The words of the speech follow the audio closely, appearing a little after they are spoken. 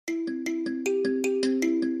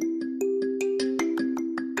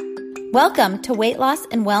Welcome to Weight Loss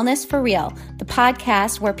and Wellness for Real, the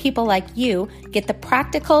podcast where people like you get the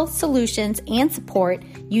practical solutions and support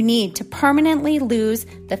you need to permanently lose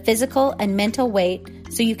the physical and mental weight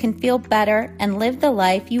so you can feel better and live the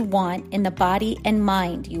life you want in the body and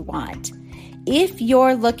mind you want. If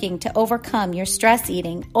you're looking to overcome your stress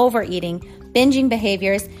eating, overeating, binging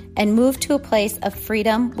behaviors, and move to a place of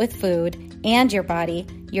freedom with food and your body,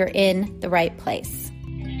 you're in the right place.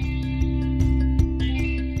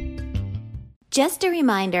 Just a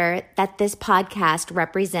reminder that this podcast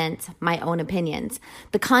represents my own opinions.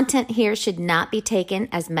 The content here should not be taken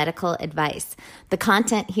as medical advice. The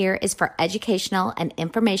content here is for educational and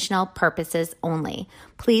informational purposes only.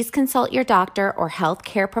 Please consult your doctor or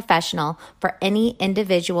healthcare professional for any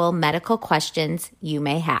individual medical questions you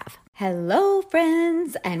may have. Hello,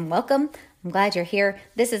 friends, and welcome. I'm glad you're here.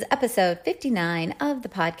 This is episode 59 of the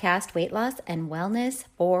podcast, Weight Loss and Wellness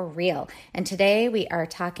for Real. And today we are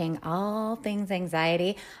talking all things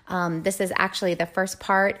anxiety. This is actually the first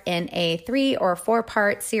part in a 3 or 4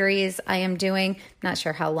 part series I am doing. Not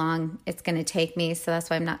sure how long it's going to take me, so that's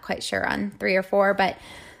why I'm not quite sure on 3 or 4, but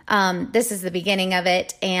this is the beginning of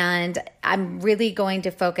it, and I'm really going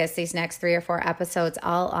to focus these next 3 or 4 episodes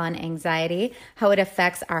all on anxiety, how it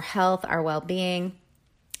affects our health, our well-being,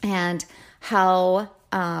 and how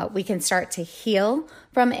we can start to heal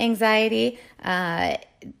from anxiety.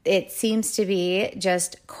 It seems to be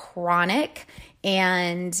just chronic,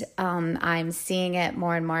 and I'm seeing it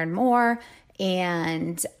more and more and more.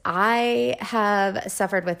 And I have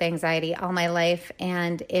suffered with anxiety all my life.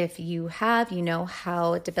 And if you have, you know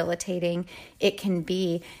how debilitating it can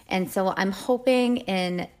be. And so I'm hoping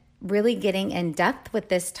in really getting in depth with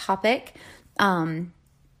this topic,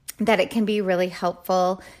 that it can be really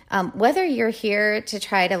helpful, whether you're here to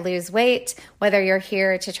try to lose weight, whether you're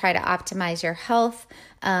here to try to optimize your health.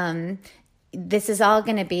 This is all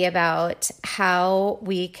going to be about how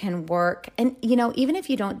we can work. And, you know, even if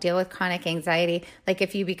you don't deal with chronic anxiety, like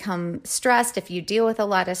if you become stressed, if you deal with a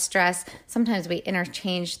lot of stress, sometimes we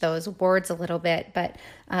interchange those words a little bit, but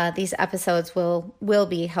these episodes will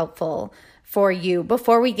be helpful for you.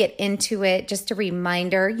 Before we get into it, just a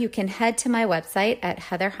reminder, you can head to my website at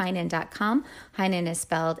heatherheynen.com. Heynen is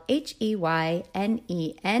spelled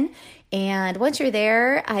Heynen. And once you're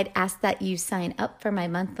there, I'd ask that you sign up for my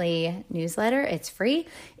monthly newsletter. It's free.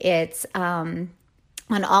 It's on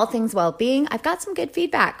all things well-being. I've got some good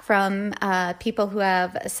feedback from people who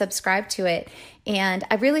have subscribed to it. And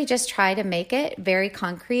I really just try to make it very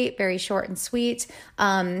concrete, very short and sweet,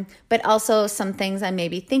 but also some things I may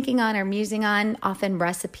be thinking on or musing on, often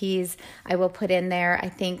recipes I will put in there. I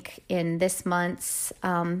think in this month's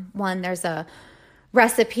one, there's a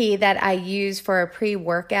recipe that I use for a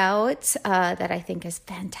pre-workout that I think is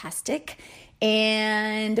fantastic.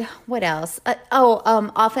 And what else?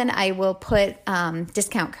 Often I will put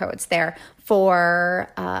discount codes there for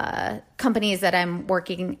companies that I'm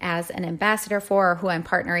working as an ambassador for or who I'm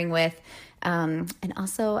partnering with. And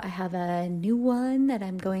also I have a new one that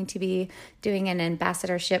I'm going to be doing an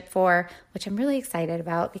ambassadorship for, which I'm really excited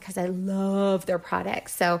about because I love their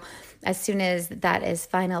products. So as soon as that is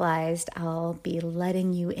finalized, I'll be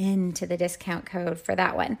letting you into the discount code for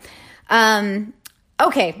that one.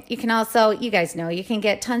 Okay, you can also, you guys know, you can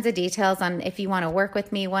get tons of details on if you want to work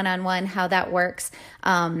with me one-on-one, how that works.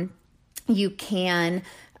 You can,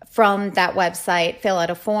 from that website, fill out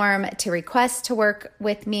a form to request to work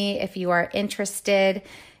with me if you are interested.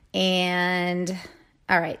 And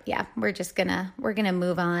all right, yeah, we're gonna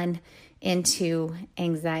move on into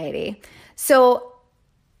anxiety. So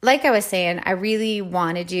like I was saying, I really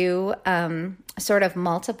want to do sort of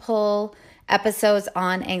multiple episodes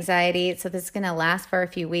on anxiety. So this is going to last for a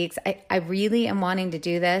few weeks. I really am wanting to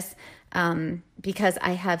do this because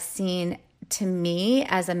I have seen, to me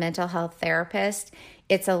as a mental health therapist,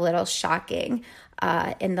 it's a little shocking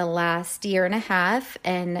in the last year and a half.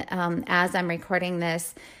 And as I'm recording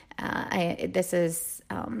this, this is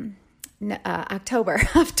October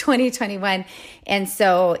of 2021. And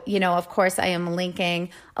so, you know, of course, I am linking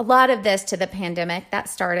a lot of this to the pandemic that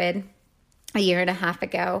started a year and a half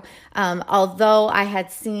ago. Although I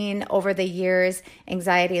had seen over the years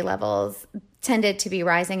anxiety levels tended to be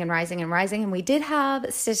rising and rising and rising. And we did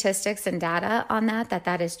have statistics and data on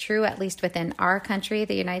that is true, at least within our country,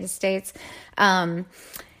 the United States. But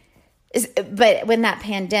when that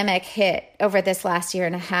pandemic hit over this last year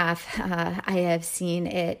and a half, I have seen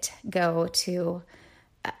it go to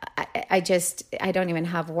I don't even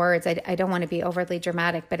have words. I don't want to be overly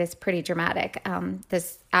dramatic, but it's pretty dramatic.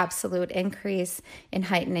 This absolute increase in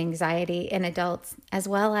heightened anxiety in adults, as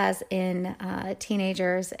well as in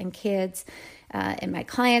teenagers and kids, and my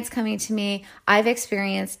clients coming to me. I've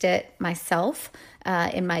experienced it myself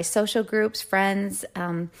in my social groups, friends.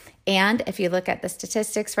 And if you look at the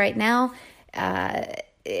statistics right now,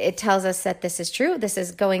 it tells us that this is true. This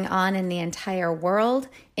is going on in the entire world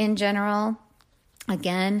in general.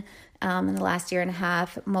 Again, in the last year and a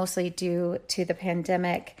half, mostly due to the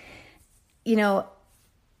pandemic.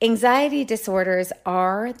 Anxiety disorders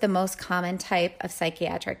are the most common type of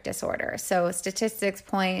psychiatric disorder. So statistics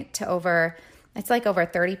point to it's like over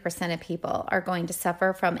 30% of people are going to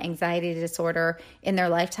suffer from anxiety disorder in their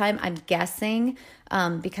lifetime. I'm guessing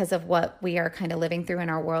because of what we are kind of living through in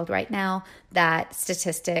our world right now, that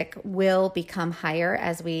statistic will become higher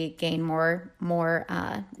as we gain more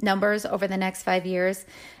numbers over the next 5 years.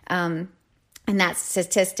 And that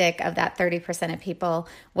statistic of that 30% of people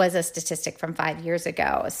was a statistic from 5 years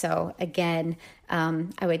ago. So again,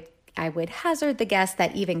 I would hazard the guess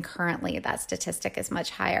that even currently that statistic is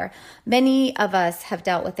much higher. Many of us have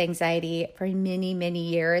dealt with anxiety for many, many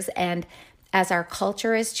years. And as our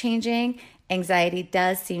culture is changing, anxiety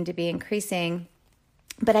does seem to be increasing.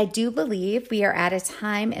 But I do believe we are at a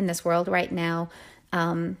time in this world right now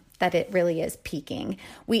that it really is peaking.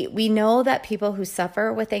 We know that people who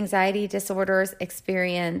suffer with anxiety disorders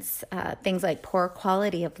experience things like poor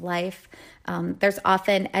quality of life. There's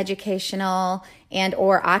often educational and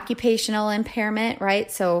or occupational impairment,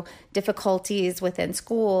 right? So difficulties within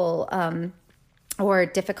school or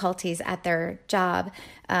difficulties at their job.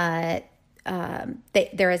 There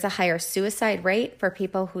is a higher suicide rate for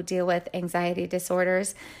people who deal with anxiety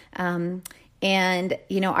disorders. And,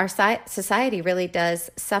 our society really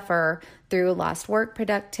does suffer through lost work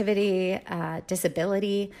productivity,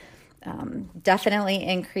 disability, definitely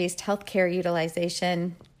increased healthcare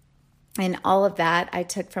utilization. And all of that I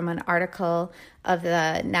took from an article of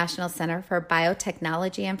the National Center for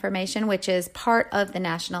Biotechnology Information, which is part of the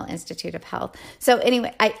National Institute of Health. So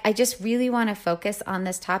anyway, I just really want to focus on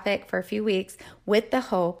this topic for a few weeks with the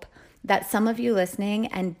hope that some of you listening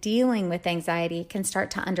and dealing with anxiety can start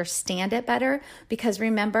to understand it better. Because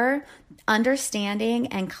remember, understanding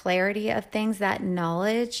and clarity of things, that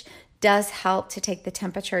knowledge does help to take the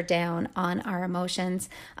temperature down on our emotions.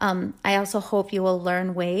 I also hope you will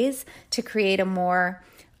learn ways to create a more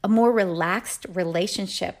relaxed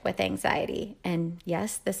relationship with anxiety. And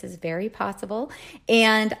yes, this is very possible.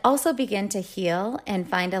 And also begin to heal and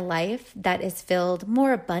find a life that is filled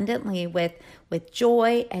more abundantly with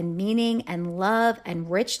joy and meaning and love and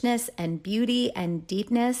richness and beauty and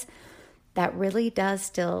deepness that really does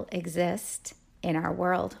still exist in our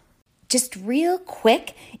world. Just real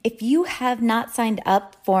quick, if you have not signed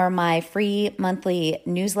up for my free monthly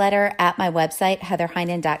newsletter at my website,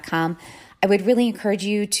 heatherheinen.com, I would really encourage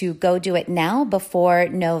you to go do it now before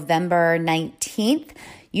November 19th.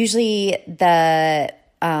 Usually the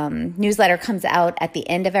newsletter comes out at the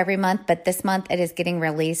end of every month, but this month it is getting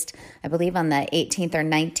released, I believe, on the 18th or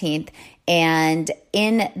 19th. And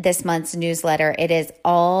in this month's newsletter, it is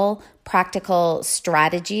all practical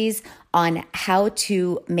strategies on how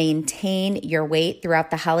to maintain your weight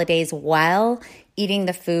throughout the holidays while eating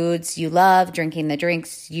the foods you love, drinking the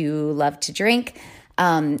drinks you love to drink.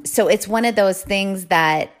 So it's one of those things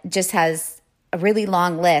that just has a really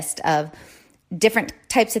long list of different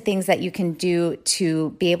types of things that you can do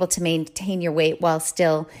to be able to maintain your weight while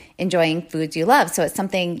still enjoying foods you love. So it's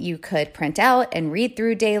something you could print out and read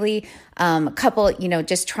through daily.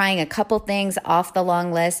 Just trying a couple things off the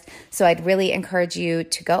long list. So I'd really encourage you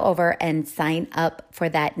to go over and sign up for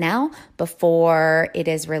that now before it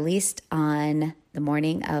is released on the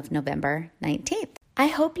morning of November 19th. I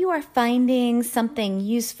hope you are finding something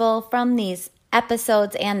useful from these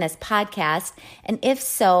episodes and this podcast. And if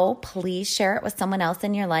so, please share it with someone else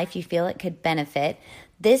in your life you feel it could benefit.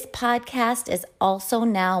 This podcast is also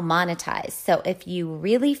now monetized. So if you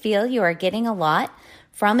really feel you are getting a lot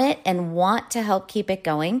from it and want to help keep it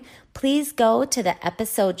going, please go to the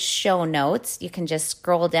episode show notes. You can just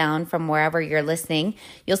scroll down from wherever you're listening.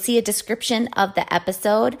 You'll see a description of the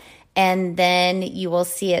episode, and then you will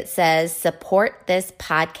see it says support this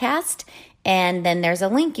podcast. And then there's a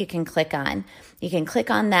link you can click on. You can click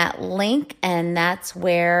on that link, and that's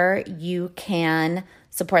where you can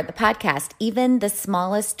support the podcast. Even the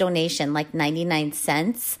smallest donation, like 99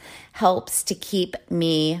 cents, helps to keep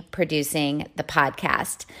me producing the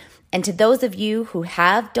podcast. And to those of you who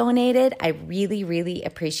have donated, I really, really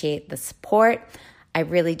appreciate the support. I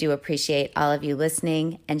really do appreciate all of you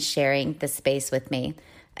listening and sharing the space with me.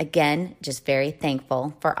 Again, just very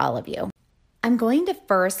thankful for all of you. I'm going to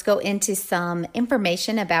first go into some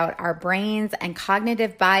information about our brains and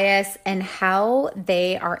cognitive bias and how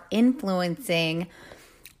they are influencing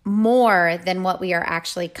more than what we are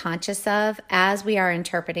actually conscious of as we are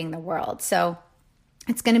interpreting the world. So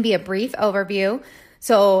it's going to be a brief overview.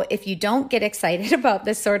 So if you don't get excited about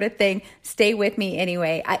this sort of thing, stay with me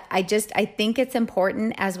anyway. I think it's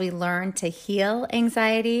important as we learn to heal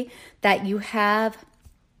anxiety that you have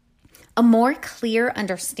a more clear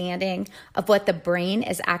understanding of what the brain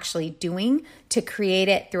is actually doing to create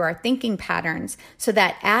it through our thinking patterns, so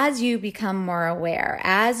that as you become more aware,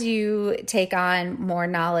 as you take on more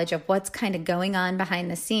knowledge of what's kind of going on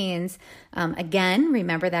behind the scenes, again,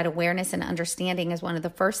 remember that awareness and understanding is one of the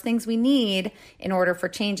first things we need in order for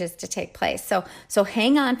changes to take place. So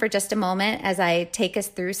hang on for just a moment as I take us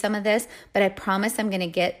through some of this, but I promise I'm going to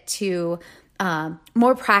get to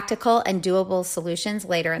more practical and doable solutions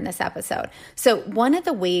later in this episode. So one of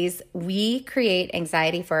the ways we create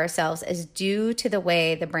anxiety for ourselves is due to the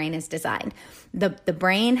way the brain is designed. The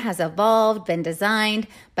brain has evolved, been designed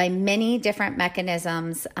by many different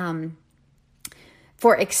mechanisms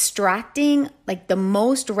for extracting like the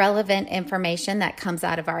most relevant information that comes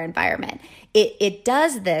out of our environment. It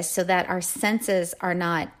does this so that our senses are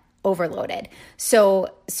not overloaded. So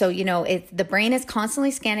the brain is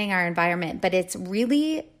constantly scanning our environment, but it's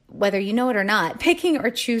really, whether you know it or not, picking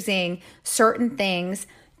or choosing certain things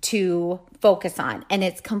to focus on, and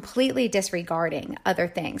it's completely disregarding other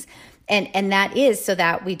things. And that is so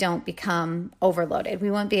that we don't become overloaded.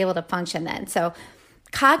 We won't be able to function then. So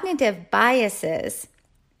cognitive biases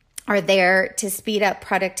are there to speed up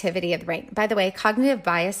productivity of the brain. By the way, cognitive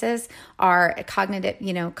biases are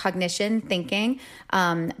cognition, thinking.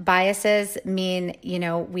 Biases mean,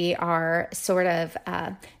 we are sort of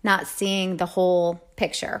not seeing the whole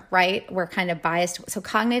picture, right? We're kind of biased. So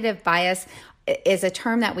cognitive bias is a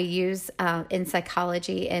term that we use in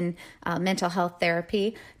psychology and mental health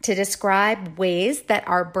therapy to describe ways that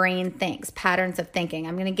our brain thinks, patterns of thinking.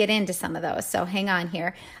 I'm going to get into some of those, so hang on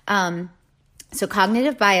here. So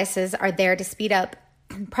cognitive biases are there to speed up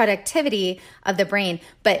productivity of the brain,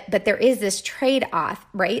 but there is this trade-off,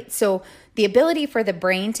 right? So the ability for the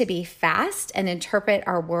brain to be fast and interpret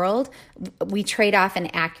our world, we trade off in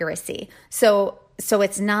accuracy. So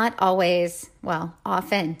it's not always,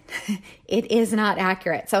 often it is not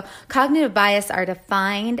accurate. So cognitive bias are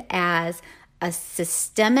defined as a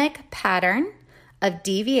systemic pattern of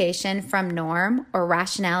deviation from norm or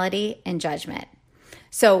rationality and judgment.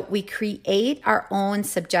 So we create our own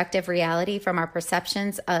subjective reality from our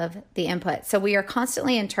perceptions of the input. So we are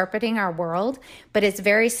constantly interpreting our world, but it's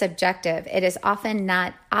very subjective. It is often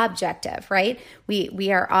not objective, right? We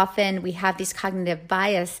have these cognitive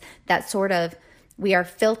bias that sort of we are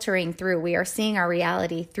filtering through. We are seeing our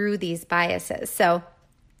reality through these biases. So,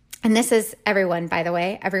 and this is everyone, by the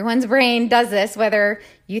way, everyone's brain does this, whether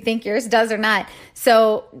you think yours does or not.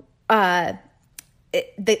 So,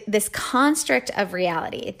 this construct of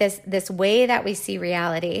reality, this way that we see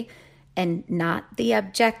reality and not the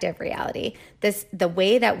objective reality, the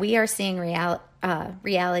way that we are seeing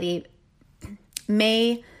reality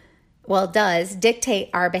does dictate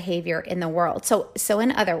our behavior in the world. So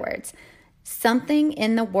in other words, something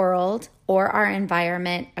in the world or our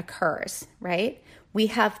environment occurs, right? We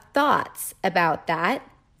have thoughts about that.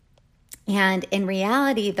 And in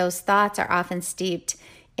reality, those thoughts are often steeped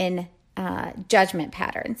in judgment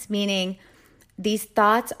patterns, meaning these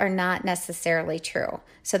thoughts are not necessarily true.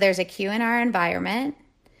 So there's a cue in our environment.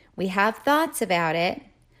 We have thoughts about it,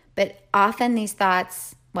 but often these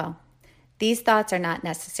thoughts are not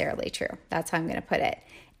necessarily true. That's how I'm going to put it.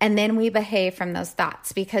 And then we behave from those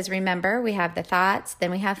thoughts, because remember, we have the thoughts,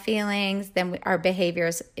 then we have feelings, then our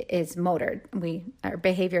behavior is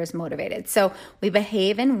motivated. So we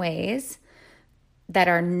behave in ways that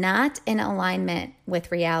are not in alignment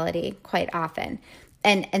with reality quite often.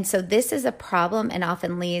 And so this is a problem and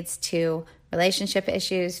often leads to relationship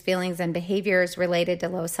issues, feelings and behaviors related to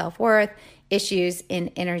low self-worth, issues in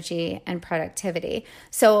energy and productivity.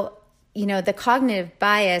 So, the cognitive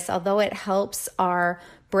bias, although it helps our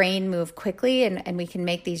brain move quickly and we can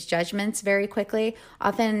make these judgments very quickly,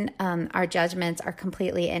 often our judgments are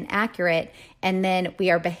completely inaccurate, and then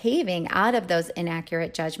we are behaving out of those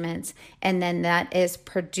inaccurate judgments, and then that is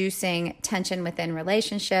producing tension within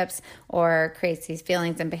relationships or creates these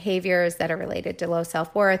feelings and behaviors that are related to low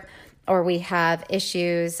self-worth, or we have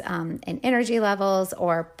issues in energy levels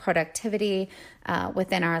or productivity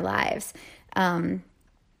within our lives.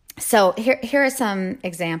 So here are some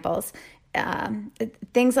examples.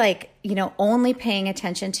 Things like, only paying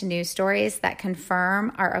attention to news stories that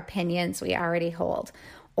confirm our opinions we already hold,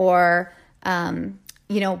 or,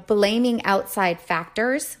 blaming outside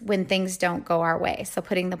factors when things don't go our way. So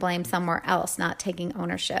putting the blame somewhere else, not taking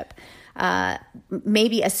ownership.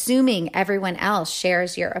 Maybe assuming everyone else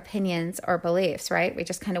shares your opinions or beliefs, right? We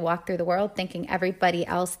just kind of walk through the world thinking everybody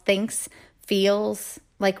else thinks, feels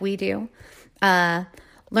like we do.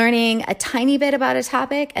 Learning a tiny bit about a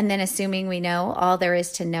topic and then assuming we know all there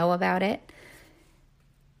is to know about it.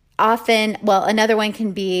 Often, another one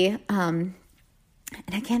can be,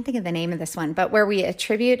 and I can't think of the name of this one, but where we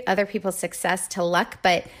attribute other people's success to luck,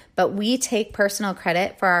 but we take personal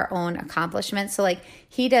credit for our own accomplishments. So like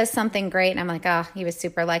he does something great and I'm like, oh, he was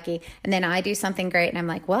super lucky. And then I do something great and I'm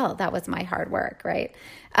like, well, that was my hard work, right?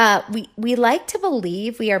 We like to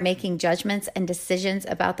believe we are making judgments and decisions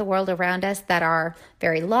about the world around us that are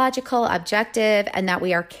very logical, objective, and that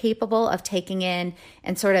we are capable of taking in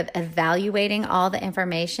and sort of evaluating all the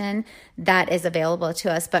information that is available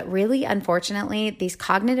to us. But really, unfortunately, these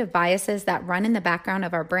cognitive biases that run in the background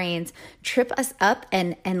of our brains trip us up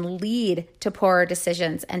and lead to poorer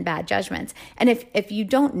decisions and bad judgments. And if you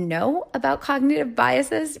don't know about cognitive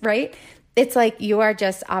biases, right, it's like you are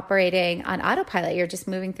just operating on autopilot. You're just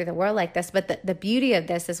moving through the world like this. But the beauty of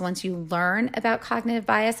this is once you learn about cognitive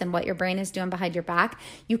bias and what your brain is doing behind your back,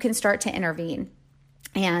 you can start to intervene.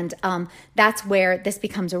 And that's where this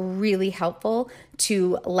becomes really helpful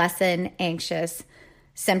to lessen anxious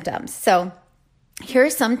symptoms. So here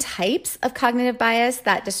are some types of cognitive bias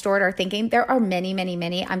that distort our thinking. There are many, many,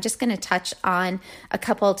 many. I'm just going to touch on a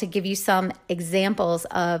couple to give you some examples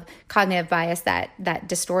of cognitive bias that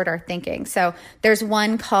distort our thinking. So there's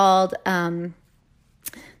one called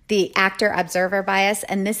the actor-observer bias,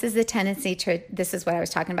 and this is the tendency to, this is what I was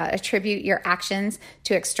talking about, attribute your actions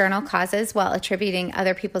to external causes while attributing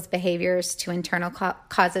other people's behaviors to internal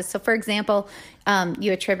causes. So for example,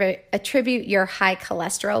 you attribute your high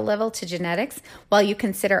cholesterol level to genetics while you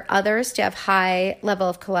consider others to have high level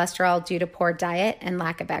of cholesterol due to poor diet and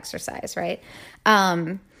lack of exercise, right?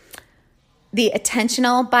 The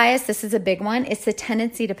attentional bias, this is a big one. It's the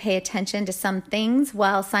tendency to pay attention to some things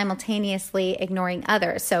while simultaneously ignoring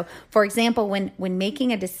others. So, for example, when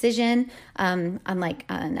making a decision on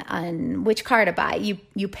which car to buy,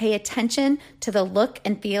 you pay attention to the look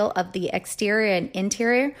and feel of the exterior and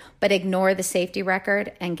interior, but ignore the safety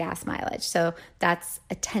record and gas mileage. So that's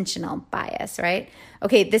attentional bias, right?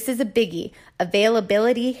 Okay, this is a biggie.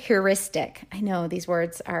 Availability heuristic. I know these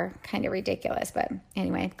words are kind of ridiculous, but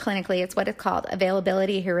anyway, clinically, it's what it's called,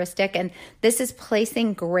 availability heuristic. And this is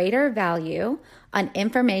placing greater value on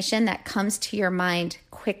information that comes to your mind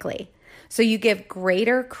quickly. So you give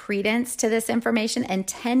greater credence to this information and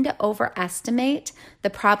tend to overestimate the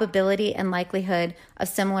probability and likelihood of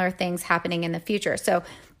similar things happening in the future. So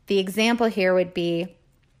the example here would be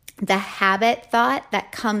the habit thought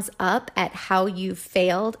that comes up at how you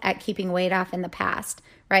failed at keeping weight off in the past,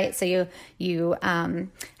 right? So you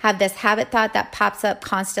have this habit thought that pops up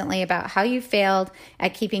constantly about how you failed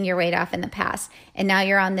at keeping your weight off in the past. And now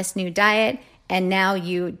you're on this new diet and now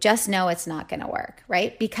you just know it's not going to work,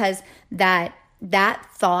 right? Because that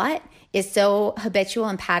thought is so habitual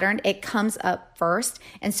and patterned, it comes up first.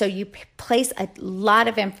 And so you place a lot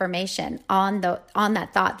of information on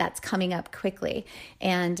that thought that's coming up quickly.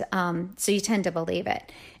 And so you tend to believe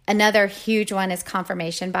it. Another huge one is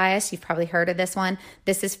confirmation bias. You've probably heard of this one.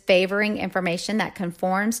 This is favoring information that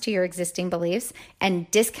conforms to your existing beliefs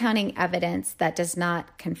and discounting evidence that does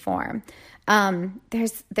not conform.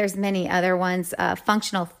 There's many other ones,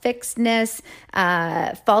 functional fixedness,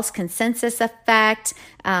 false consensus effect.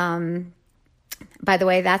 By the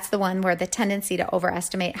way, that's the one where the tendency to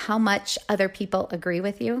overestimate how much other people agree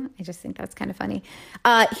with you. I just think that's kind of funny.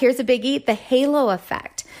 Here's a biggie, the halo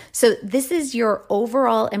effect. So this is your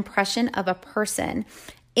overall impression of a person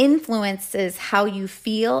influences how you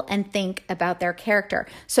feel and think about their character.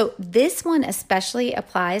 So this one especially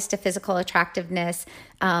applies to physical attractiveness,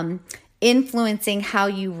 influencing how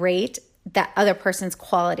you rate that other person's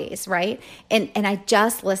qualities, right? And I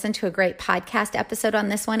just listened to a great podcast episode on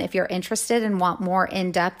this one. If you're interested and want more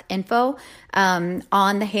in-depth info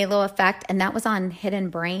on the halo effect, and that was on Hidden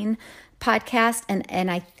Brain podcast.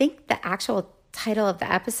 And I think the actual title of the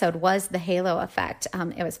episode was The Halo Effect.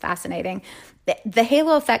 It was fascinating. The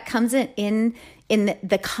halo effect comes in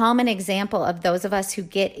the common example of those of us who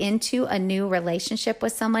get into a new relationship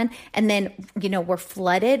with someone and then, we're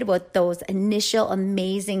flooded with those initial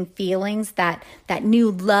amazing feelings that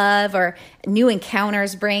new love or new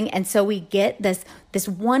encounters bring. And so we get this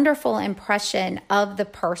wonderful impression of the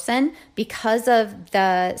person because of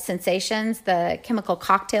the sensations, the chemical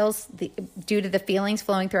cocktails due to the feelings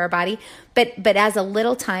flowing through our body. But as a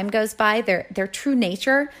little time goes by, their true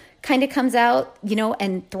nature kind of comes out,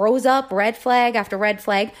 and throws up red flag after red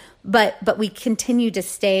flag, but we continue to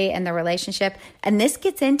stay in the relationship. And this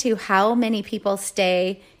gets into how many people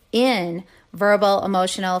stay in verbal,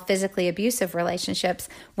 emotional, physically abusive relationships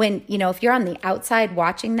when, if you're on the outside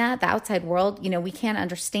watching that, the outside world, we can't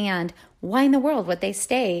understand why in the world would they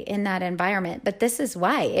stay in that environment. But this is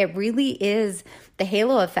why. It really is the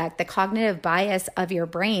halo effect, the cognitive bias of your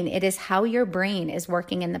brain. It is how your brain is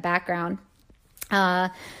working in the background.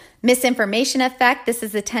 Misinformation effect. This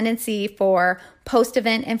is a tendency for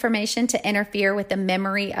post-event information to interfere with the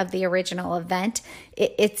memory of the original event.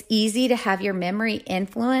 It's easy to have your memory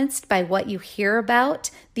influenced by what you hear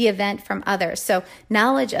about the event from others. So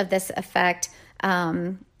knowledge of this effect,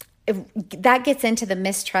 that gets into the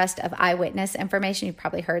mistrust of eyewitness information. You've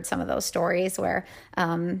probably heard some of those stories where,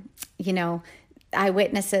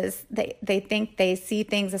 eyewitnesses, they think they see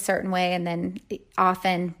things a certain way, and then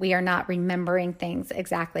often we are not remembering things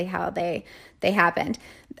exactly how they happened.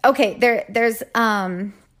 Okay, there's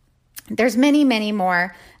many, many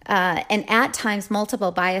more, and at times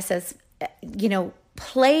multiple biases,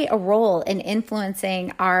 play a role in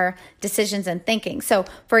influencing our decisions and thinking. So,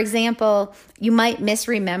 for example, you might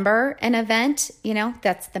misremember an event,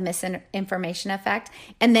 that's the misinformation effect,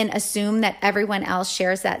 and then assume that everyone else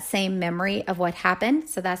shares that same memory of what happened.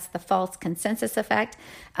 So that's the false consensus effect.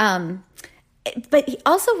 But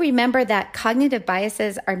also remember that cognitive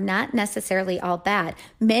biases are not necessarily all bad.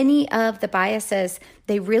 Many of the biases,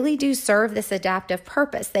 they really do serve this adaptive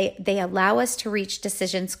purpose. They allow us to reach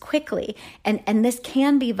decisions quickly. And this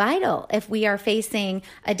can be vital if we are facing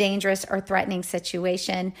a dangerous or threatening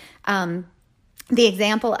situation. The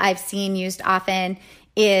example I've seen used often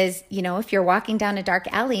is, if you're walking down a dark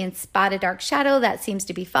alley and spot a dark shadow that seems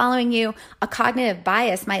to be following you, a cognitive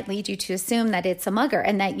bias might lead you to assume that it's a mugger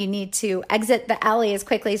and that you need to exit the alley as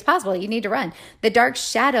quickly as possible. You need to run. The dark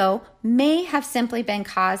shadow may have simply been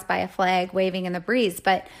caused by a flag waving in the breeze,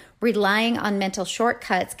 but relying on mental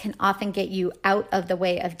shortcuts can often get you out of the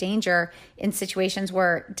way of danger in situations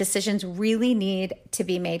where decisions really need to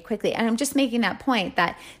be made quickly. And I'm just making that point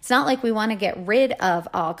that it's not like we want to get rid of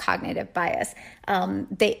all cognitive bias.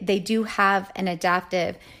 They do have an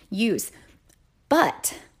adaptive use,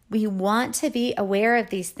 but we want to be aware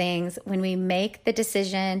of these things when we make the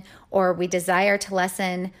decision or we desire to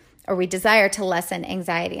lessen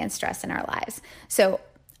anxiety and stress in our lives. So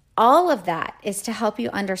all of that is to help you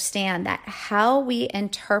understand that how we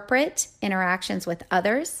interpret interactions with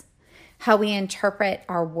others, how we interpret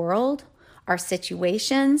our world, our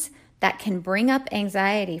situations that can bring up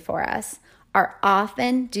anxiety for us are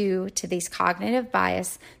often due to these cognitive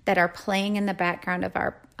bias that are playing in the background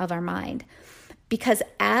of our mind. Because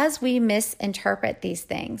as we misinterpret these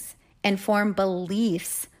things and form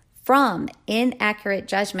beliefs from inaccurate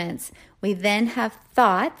judgments, we then have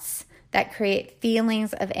thoughts that create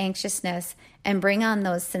feelings of anxiousness and bring on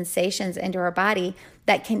those sensations into our body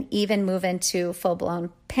that can even move into full-blown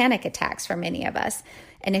panic attacks for many of us.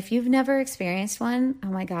 And if you've never experienced one, oh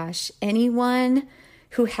my gosh, anyone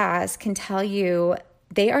who has can tell you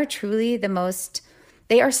they are truly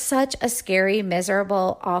they are such a scary,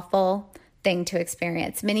 miserable, awful thing to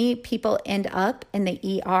experience. Many people end up in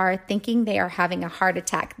the ER thinking they are having a heart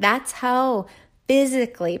attack. That's how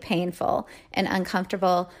physically painful and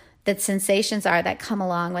uncomfortable the sensations are that come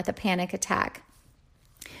along with a panic attack.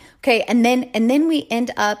 Okay, and then we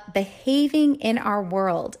end up behaving in our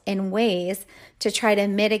world in ways to try to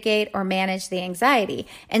mitigate or manage the anxiety.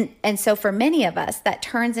 And so for many of us, that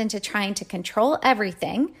turns into trying to control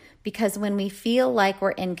everything, because when we feel like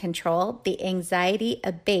we're in control, the anxiety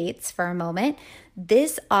abates for a moment.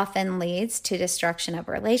 This often leads to destruction of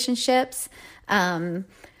relationships.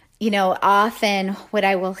 Often what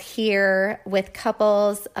I will hear with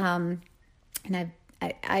couples, and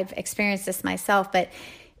I've experienced this myself, but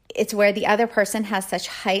it's where the other person has such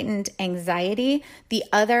heightened anxiety. The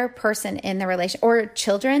other person in the relation, or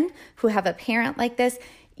children who have a parent like this,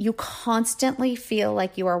 you constantly feel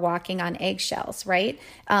like you are walking on eggshells, right?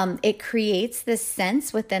 It creates this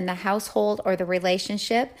sense within the household or the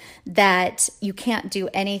relationship that you can't do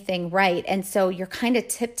anything right. And so you're kind of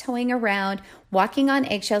tiptoeing around, walking on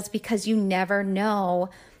eggshells, because you never know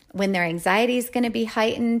when their anxiety is going to be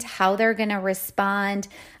heightened, how they're going to respond.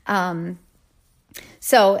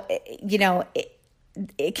 So,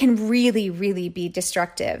 it can really, really be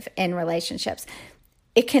destructive in relationships.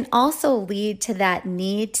 It can also lead to that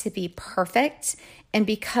need to be perfect. And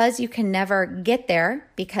because you can never get there,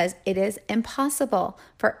 because it is impossible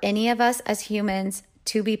for any of us as humans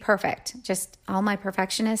to be perfect. Just all my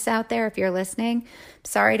perfectionists out there, if you're listening,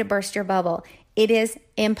 sorry to burst your bubble. It is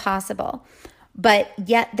impossible. But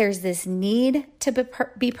yet there's this need to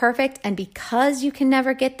be perfect. And because you can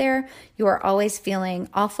never get there, you are always feeling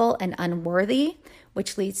awful and unworthy,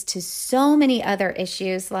 which leads to so many other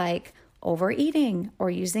issues like overeating or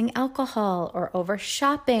using alcohol or over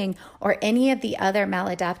shopping or any of the other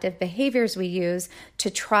maladaptive behaviors we use to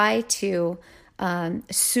try to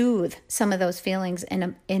soothe some of those feelings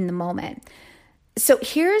in the moment. So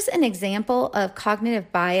here's an example of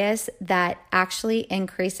cognitive bias that actually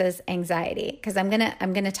increases anxiety, because I'm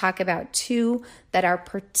gonna talk about two that are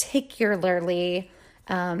particularly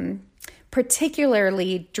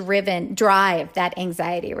drive that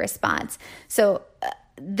anxiety response. So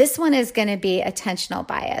this one is going to be attentional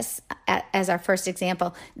bias as our first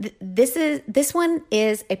example. This one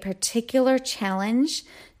is a particular challenge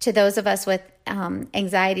to those of us with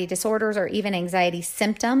anxiety disorders or even anxiety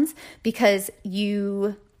symptoms, because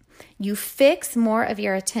you fix more of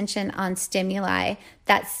your attention on stimuli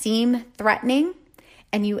that seem threatening,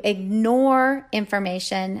 and you ignore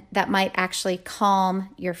information that might actually calm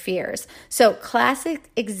your fears. So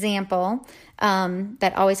classic example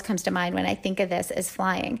that always comes to mind when I think of this is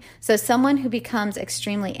flying. So someone who becomes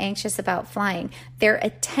extremely anxious about flying, their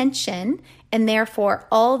attention and therefore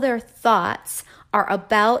all their thoughts are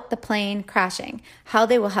about the plane crashing, how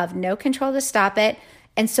they will have no control to stop it,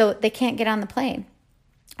 and so they can't get on the plane.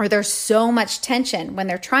 Or there's so much tension when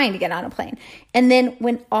they're trying to get on a plane. And then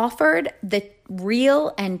when offered the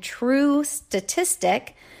real and true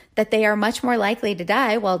statistic that they are much more likely to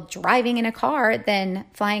die while driving in a car than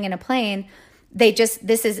flying in a plane,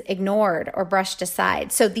 this is ignored or brushed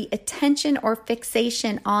aside. So the attention or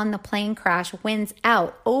fixation on the plane crash wins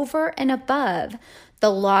out over and above the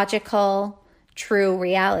logical, true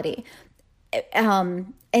reality.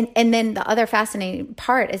 And then the other fascinating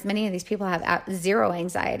part is many of these people have zero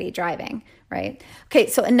anxiety driving, right? Okay,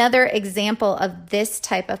 so another example of this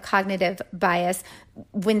type of cognitive bias,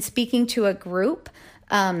 when speaking to a group,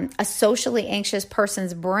 a socially anxious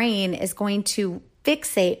person's brain is going to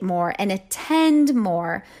fixate more and attend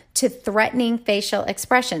more to threatening facial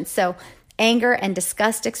expressions. So anger and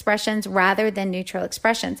disgust expressions rather than neutral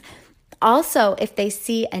expressions. Also, if they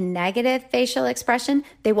see a negative facial expression,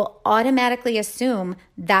 they will automatically assume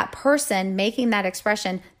that person making that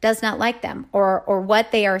expression does not like them or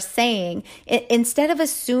what they are saying. Instead of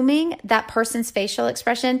assuming that person's facial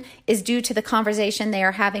expression is due to the conversation they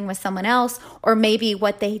are having with someone else, or maybe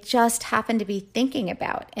what they just happen to be thinking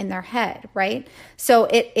about in their head, right? So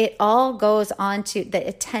it all goes on to the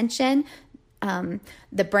attention,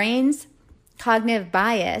 the brain's cognitive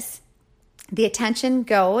bias. The attention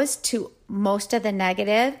goes to most of the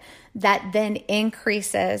negative that then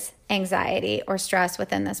increases anxiety or stress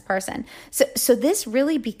within this person. So this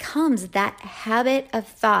really becomes that habit of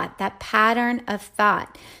thought, that pattern of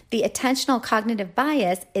thought. The attentional cognitive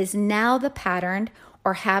bias is now the pattern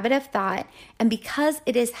or habit of thought. And because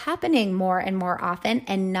it is happening more and more often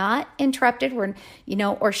and not interrupted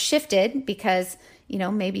or shifted because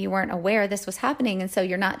maybe you weren't aware this was happening, and so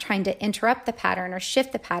you're not trying to interrupt the pattern or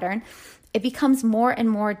shift the pattern, it becomes more and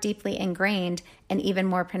more deeply ingrained and even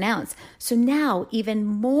more pronounced. So now even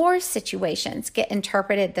more situations get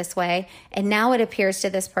interpreted this way, and now it appears to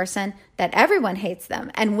this person that everyone hates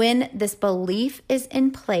them. And when this belief is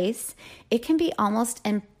in place, it can be almost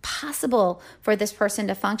impossible for this person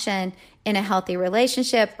to function in a healthy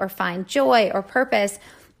relationship or find joy or purpose.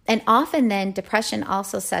 And often then depression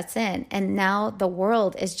also sets in, and now the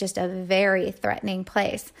world is just a very threatening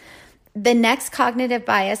place. The next cognitive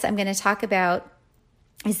bias I'm going to talk about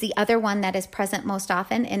is the other one that is present most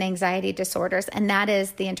often in anxiety disorders, and that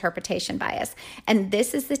is the interpretation bias. And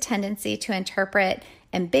this is the tendency to interpret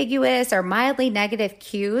ambiguous or mildly negative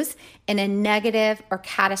cues in a negative or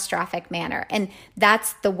catastrophic manner. And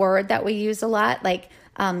that's the word that we use a lot, like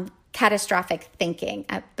catastrophic thinking,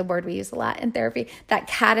 the word we use a lot in therapy, that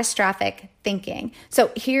catastrophic thinking.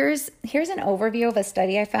 So here's an overview of a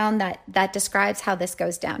study I found that describes how this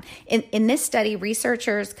goes down. In this study,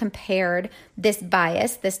 researchers compared this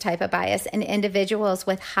type of bias in individuals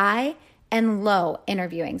with high and low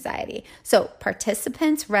interview anxiety. So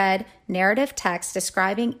participants read narrative text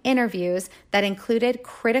describing interviews that included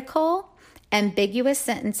critical, ambiguous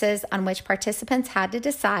sentences on which participants had to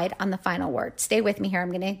decide on the final word. Stay with me here. I'm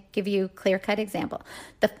going to give you a clear-cut example.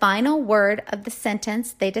 The final word of the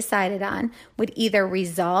sentence they decided on would either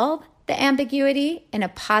resolve the ambiguity in a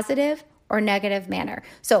positive or negative manner.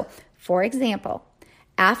 So, for example,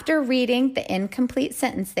 after reading the incomplete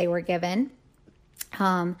sentence they were given,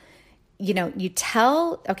 so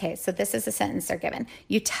this is a sentence they're given.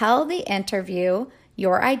 You tell the interview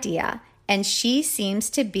your idea, and she seems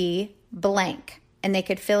to be blank, and they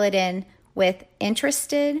could fill it in with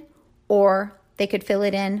interested or They could fill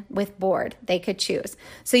it in with bored. They could choose.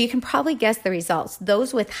 So you can probably guess the results.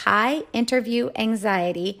 Those with high interview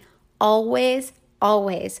anxiety always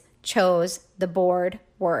chose the bored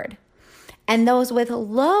word. And those with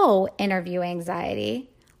low interview anxiety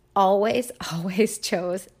always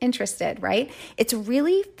chose interested, right? It's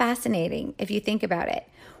really fascinating if you think about it.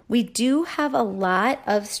 We do have a lot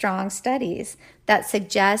of strong studies that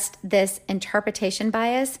suggest this interpretation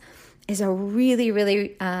bias is a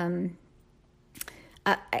really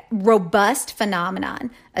robust phenomenon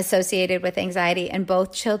associated with anxiety in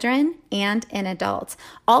both children and in adults.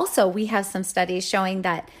 Also, we have some studies showing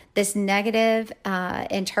that this negative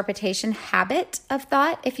interpretation habit of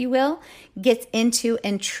thought, if you will, gets into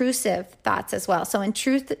intrusive thoughts as well. So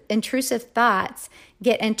intrusive thoughts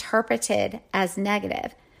get interpreted as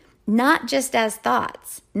negative, not just as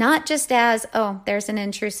thoughts, not just as, oh, there's an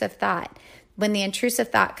intrusive thought. When the intrusive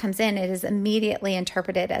thought comes in, it is immediately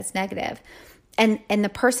interpreted as negative. And the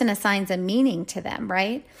person assigns a meaning to them,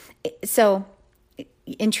 right? So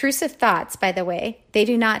intrusive thoughts, by the way, they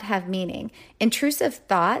do not have meaning. Intrusive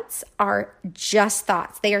thoughts are just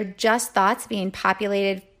thoughts. They are just thoughts being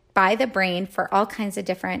populated by the brain for all kinds of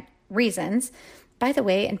different reasons. By the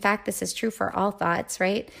way, in fact, this is true for all thoughts,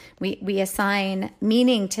 right? We assign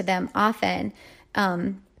meaning to them often,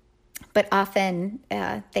 but often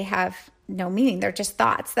they have no meaning. They're just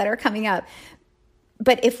thoughts that are coming up.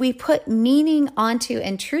 But if we put meaning onto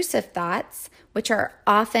intrusive thoughts, which are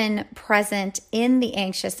often present in the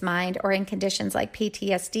anxious mind or in conditions like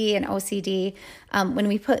PTSD and OCD, when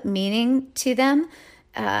we put meaning to them,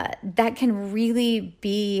 that can really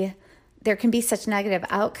be, there can be such negative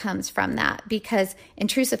outcomes from that, because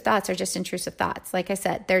intrusive thoughts are just intrusive thoughts. Like I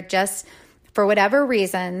said, they're just, for whatever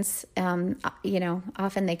reasons,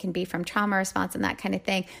 often they can be from trauma response and that kind of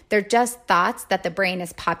thing. They're just thoughts that the brain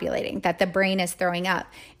is populating, that the brain is throwing up.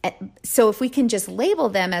 So if we can just label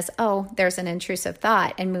them as, oh, there's an intrusive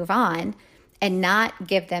thought, and move on and not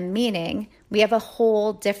give them meaning, we have a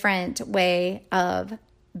whole different way of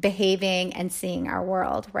behaving and seeing our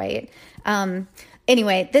world, right?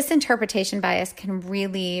 Anyway, this interpretation bias can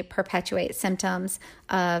really perpetuate symptoms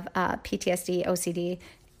of PTSD, OCD,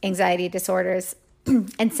 anxiety disorders,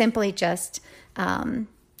 and simply just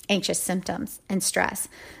anxious symptoms and stress.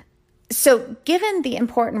 So given the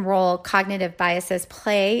important role cognitive biases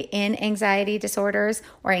play in anxiety disorders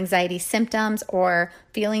or anxiety symptoms or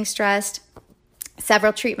feeling stressed,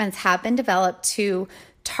 several treatments have been developed to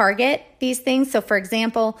target these things. So for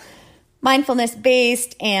example,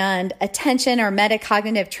 mindfulness-based and attention or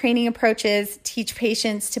metacognitive training approaches teach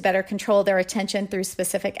patients to better control their attention through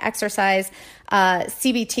specific exercise.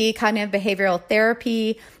 CBT, cognitive behavioral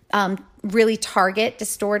therapy, really target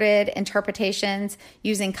distorted interpretations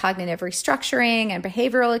using cognitive restructuring and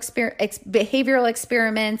behavioral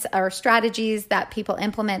experiments or strategies that people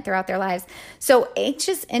implement throughout their lives. So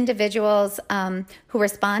anxious individuals who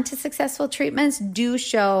respond to successful treatments do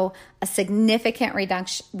show a significant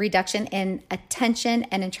reduction in attention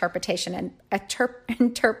and interpretation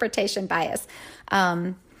interpretation bias.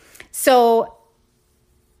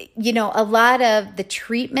 A lot of the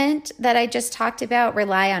treatment that I just talked about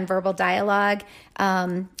rely on verbal dialogue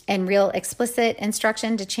and real explicit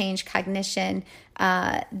instruction to change cognition.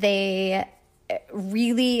 They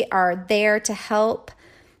really are there to help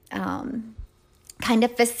kind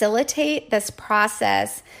of facilitate this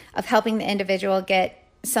process of helping the individual get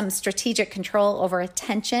some strategic control over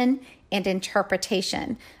attention and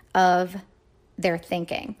interpretation of their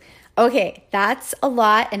thinking. Okay, that's a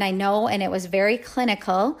lot, and I know, and it was very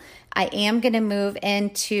clinical. I am going to move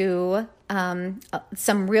into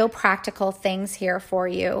some real practical things here for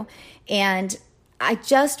you. And I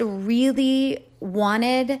just really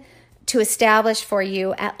wanted to establish for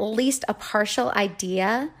you at least a partial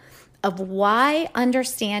idea of why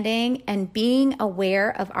understanding and being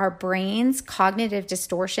aware of our brain's cognitive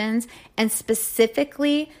distortions, and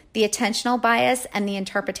specifically the attentional bias and the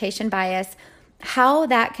interpretation bias, how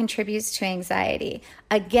that contributes to anxiety.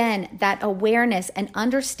 Again, that awareness and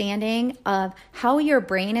understanding of how your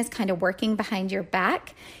brain is kind of working behind your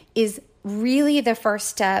back is really the first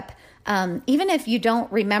step. Even if you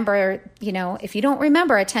don't remember, if you don't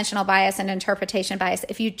remember attentional bias and interpretation bias,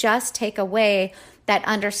 if you just take away that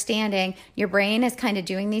understanding, your brain is kind of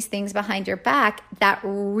doing these things behind your back that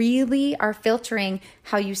really are filtering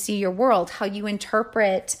how you see your world, how you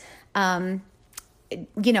interpret,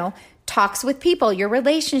 talks with people, your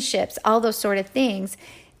relationships, all those sort of things.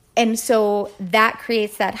 And so that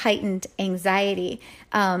creates that heightened anxiety.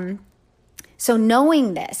 So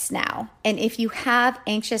knowing this now, and if you have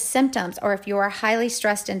anxious symptoms or if you're a highly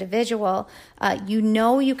stressed individual,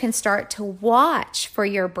 you can start to watch for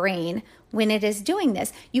your brain when it is doing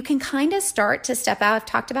this. You can kind of start to step out. I've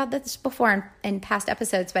talked about this before in past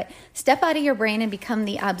episodes, but step out of your brain and become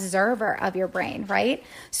the observer of your brain, right?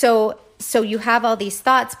 So you have all these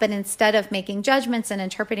thoughts, but instead of making judgments and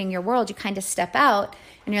interpreting your world, you kind of step out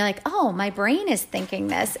and you're like, oh, my brain is thinking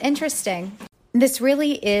this. Interesting. This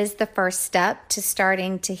really is the first step to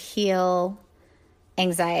starting to heal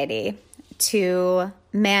anxiety, to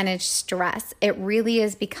manage stress. It really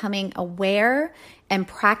is becoming aware and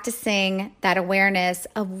practicing that awareness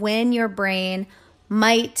of when your brain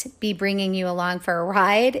might be bringing you along for a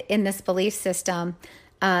ride in this belief system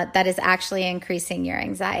that is actually increasing your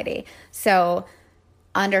anxiety. So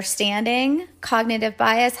understanding cognitive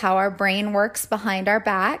bias, how our brain works behind our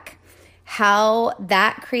back, how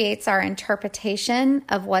that creates our interpretation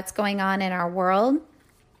of what's going on in our world,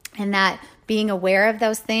 and that being aware of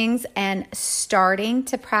those things and starting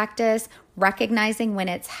to practice recognizing when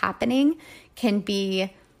it's happening can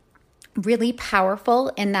be really powerful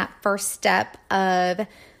in that first step of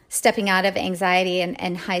stepping out of anxiety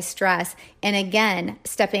and high stress. And again,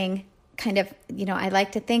 stepping kind of, I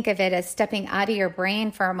like to think of it as stepping out of your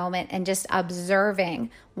brain for a moment and just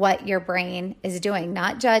observing what your brain is doing,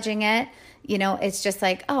 not judging it. It's just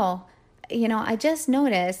like, oh, I just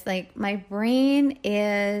noticed like my brain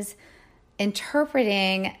is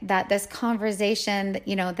interpreting that this conversation,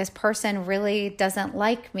 this person really doesn't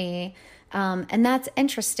like me. And that's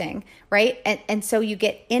interesting, right? And so you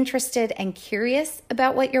get interested and curious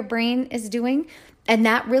about what your brain is doing. And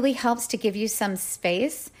that really helps to give you some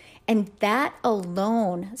space. And that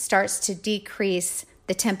alone starts to decrease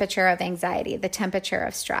the temperature of anxiety, the temperature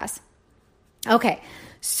of stress. Okay,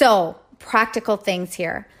 so practical things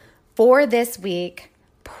here. For this week,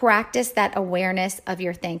 practice that awareness of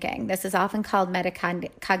your thinking. This is often called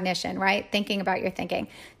metacognition, right? Thinking about your thinking.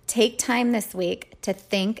 Take time this week to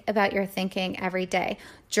think about your thinking every day.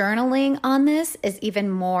 Journaling on this is even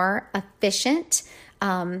more efficient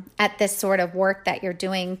at this sort of work that you're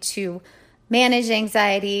doing to manage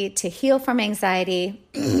anxiety, to heal from anxiety,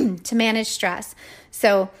 to manage stress.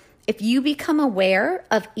 So if you become aware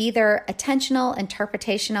of either attentional,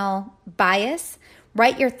 interpretational bias,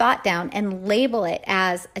 write your thought down and label it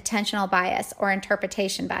as attentional bias or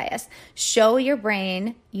interpretation bias. Show your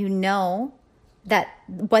brain that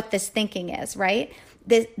what this thinking is, right?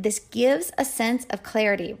 This gives a sense of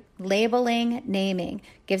clarity. Labeling, naming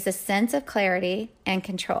gives a sense of clarity and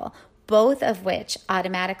control, both of which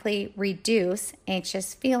automatically reduce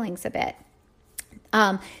anxious feelings a bit.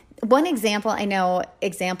 One example, I know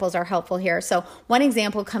examples are helpful here. So one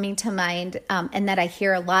example coming to mind, and that I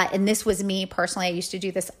hear a lot, and this was me personally, I used to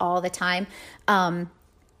do this all the time. I'm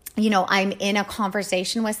in a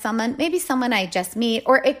conversation with someone, maybe someone I just meet,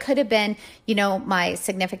 or it could have been, my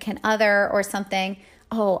significant other or something.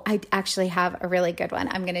 Oh, I actually have a really good one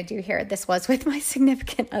I'm going to do here. This was with my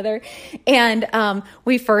significant other. And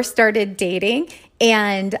we first started dating,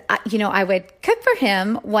 and, I would cook for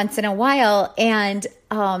him once in a while. And,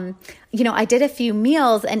 I did a few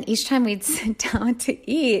meals, and each time we'd sit down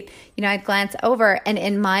to eat, I'd glance over, and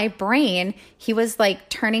in my brain, he was like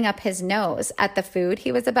turning up his nose at the food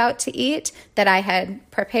he was about to eat that I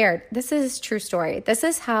had prepared. This is a true story. This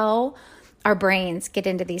is how our brains get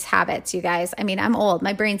into these habits, you guys. I mean, I'm old.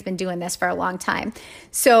 My brain's been doing this for a long time.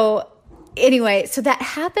 So anyway, so that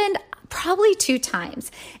happened probably 2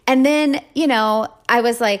 times. And then, I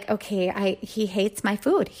was like, okay, he hates my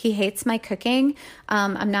food. He hates my cooking.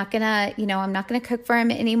 I'm not gonna cook for him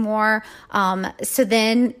anymore. So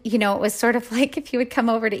then, it was sort of like if he would come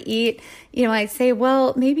over to eat, I'd say,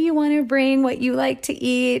 well, maybe you want to bring what you like to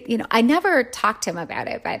eat. I never talked to him about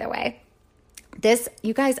it, by the way. This,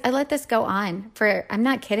 you guys, I let this go on for, I'm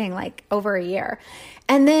not kidding, like over a year.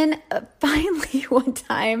 And then finally one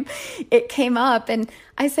time it came up and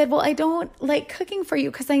I said, well, I don't like cooking for you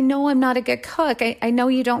because I know I'm not a good cook. I know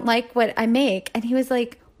you don't like what I make. And he was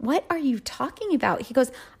like, what are you talking about? He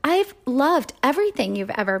goes, I've loved everything you've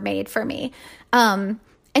ever made for me. And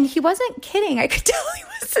he wasn't kidding. I could tell he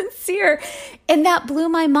was sincere. And that blew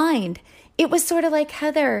my mind. It was sort of like,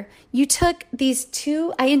 Heather, you took these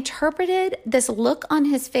 2, I interpreted this look on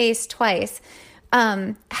his face twice,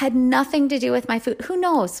 had nothing to do with my food. Who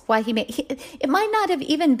knows why it might not have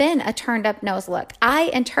even been a turned up nose look. I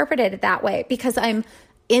interpreted it that way because I'm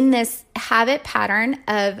in this habit pattern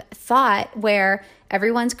of thought where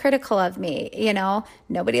everyone's critical of me,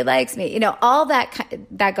 nobody likes me, all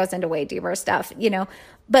that goes into way deeper stuff,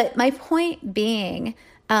 but my point being,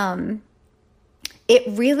 it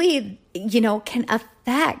really, can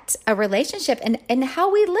affect a relationship and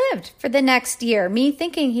how we lived for the next year. Me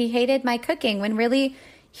thinking he hated my cooking when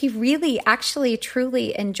he really actually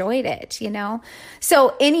truly enjoyed it,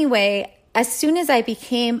 So anyway, as soon as I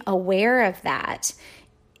became aware of that,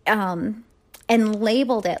 and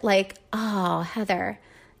labeled it like, oh, Heather,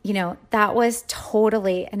 that was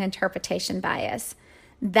totally an interpretation bias.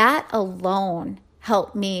 That alone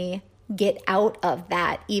helped me get out of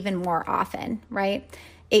that even more often, right?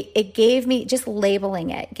 It gave me, just labeling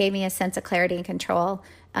it, gave me a sense of clarity and control,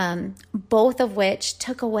 both of which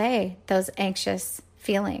took away those anxious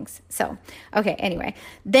feelings. So, okay, anyway.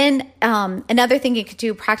 Then another thing you could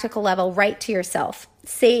do, practical level, write to yourself.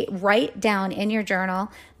 Write down in your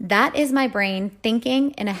journal, that is my brain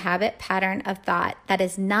thinking in a habit pattern of thought that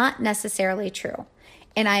is not necessarily true.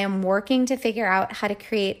 And I am working to figure out how to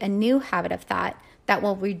create a new habit of thought that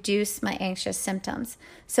will reduce my anxious symptoms.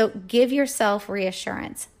 So give yourself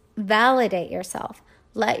reassurance, validate yourself,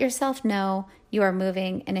 let yourself know you are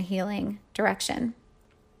moving in a healing direction.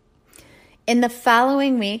 In the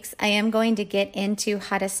following weeks, I am going to get into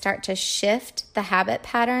how to start to shift the habit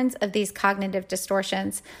patterns of these cognitive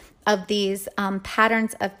distortions, of these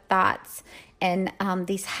patterns of thoughts and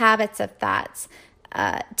these habits of thoughts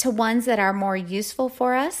to ones that are more useful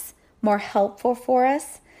for us, more helpful for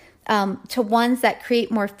us, to ones that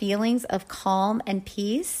create more feelings of calm and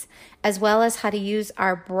peace, as well as how to use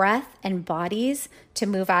our breath and bodies to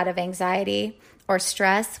move out of anxiety or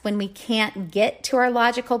stress when we can't get to our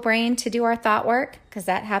logical brain to do our thought work, because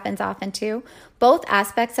that happens often too. Both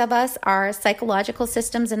aspects of us, our psychological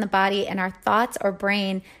systems in the body and our thoughts or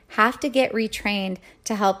brain, have to get retrained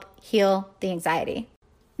to help heal the anxiety.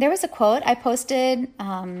 There was a quote I posted,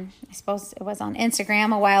 I suppose it was on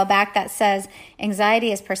Instagram a while back, that says,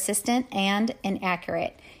 anxiety is persistent and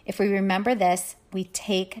inaccurate. If we remember this, we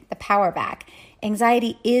take the power back.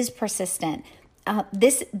 Anxiety is persistent.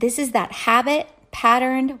 This is that habit,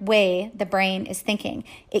 patterned way the brain is thinking.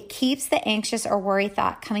 It keeps the anxious or worry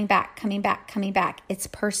thought coming back, coming back, coming back. It's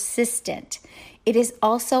persistent. It is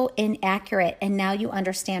also inaccurate, and now you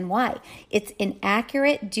understand why. It's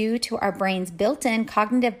inaccurate due to our brain's built-in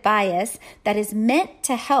cognitive bias that is meant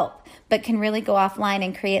to help, but can really go offline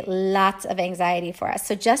and create lots of anxiety for us.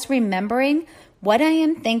 So just remembering what I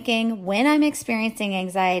am thinking when I'm experiencing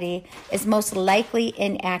anxiety is most likely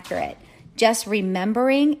inaccurate. Just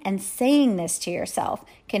remembering and saying this to yourself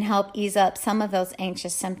can help ease up some of those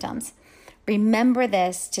anxious symptoms. Remember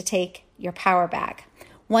this to take your power back.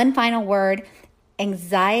 One final word: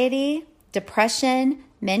 anxiety, depression,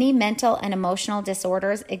 many mental and emotional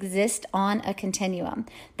disorders exist on a continuum.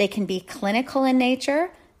 They can be clinical in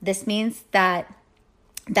nature. This means that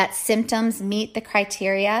symptoms meet the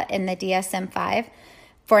criteria in the DSM-5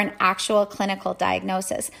 for an actual clinical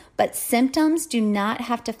diagnosis. But symptoms do not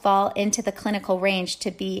have to fall into the clinical range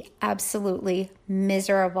to be absolutely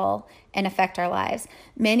miserable and affect our lives.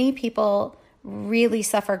 Many people really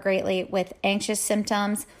suffer greatly with anxious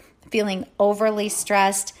symptoms, feeling overly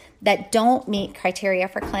stressed, that don't meet criteria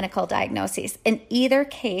for clinical diagnoses. In either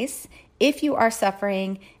case, if you are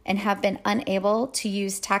suffering and have been unable to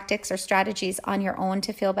use tactics or strategies on your own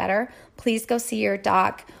to feel better, please go see your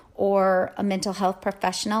doc or a mental health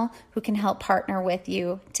professional who can help partner with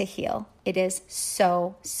you to heal. It is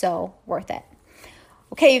so, so worth it.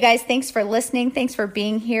 Okay, you guys, thanks for listening. Thanks for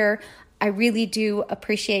being here. I really do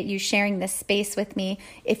appreciate you sharing this space with me.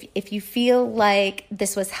 If you feel like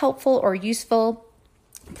this was helpful or useful,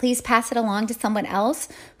 please pass it along to someone else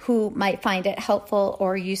who might find it helpful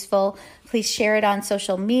or useful. Please share it on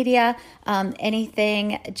social media,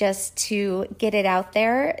 anything just to get it out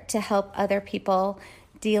there to help other people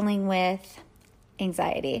dealing with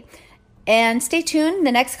anxiety. And stay tuned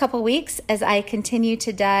the next couple weeks as I continue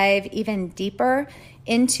to dive even deeper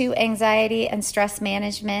into anxiety and stress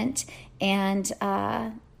management and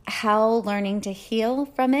how learning to heal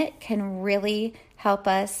from it can really help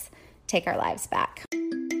us take our lives back.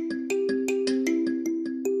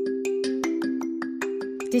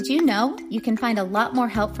 Did you know you can find a lot more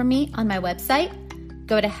help from me on my website?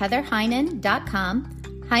 Go to heatherheynen.com.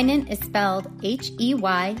 Heynen is spelled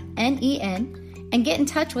Heynen, and get in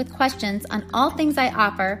touch with questions on all things I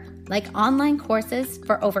offer, like online courses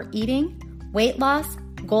for overeating, weight loss,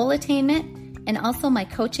 goal attainment, and also my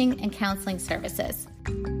coaching and counseling services.